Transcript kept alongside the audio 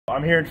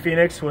I'm here in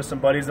Phoenix with some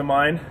buddies of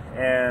mine,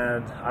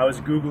 and I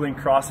was Googling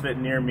CrossFit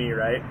near me,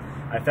 right?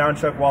 I found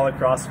Chuckwalla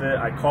Crossfit,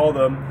 I called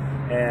him,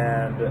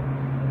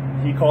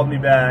 and he called me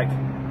back,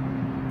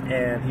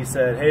 and he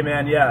said, hey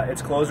man, yeah,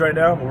 it's closed right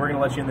now, but we're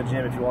gonna let you in the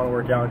gym if you wanna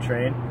work out and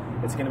train.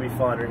 It's gonna be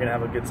fun, we're gonna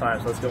have a good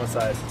time, so let's go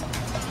inside.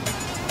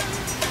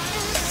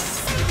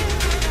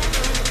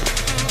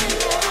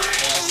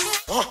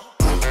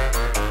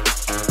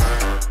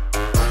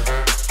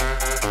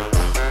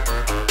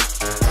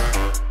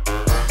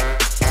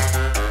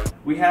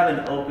 We have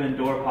an open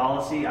door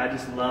policy. I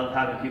just love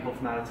having people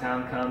from out of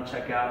town come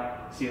check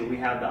out, see what we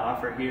have to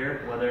offer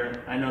here.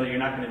 Whether, I know you're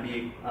not going to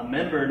be a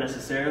member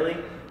necessarily,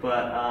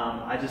 but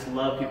I just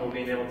love people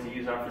being able to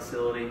use our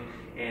facility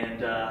and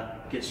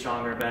get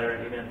stronger and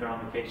better even if they're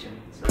on vacation.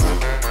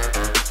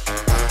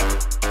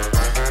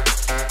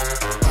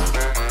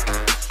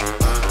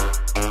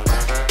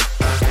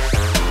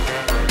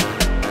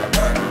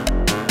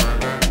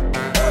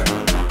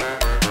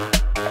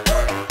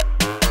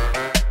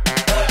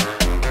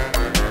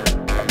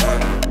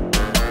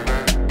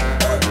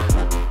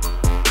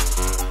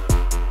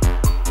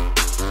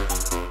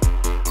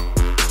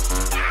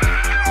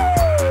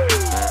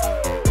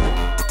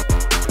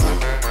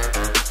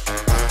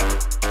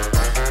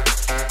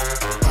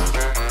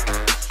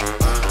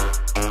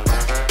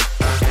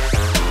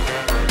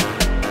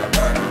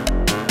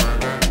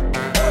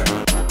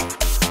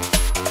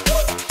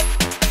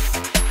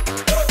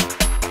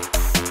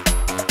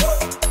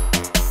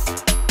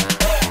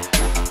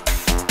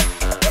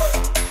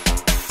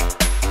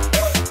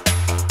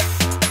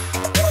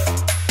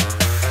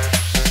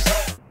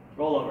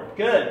 Roll over.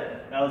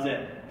 Good. That was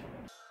it.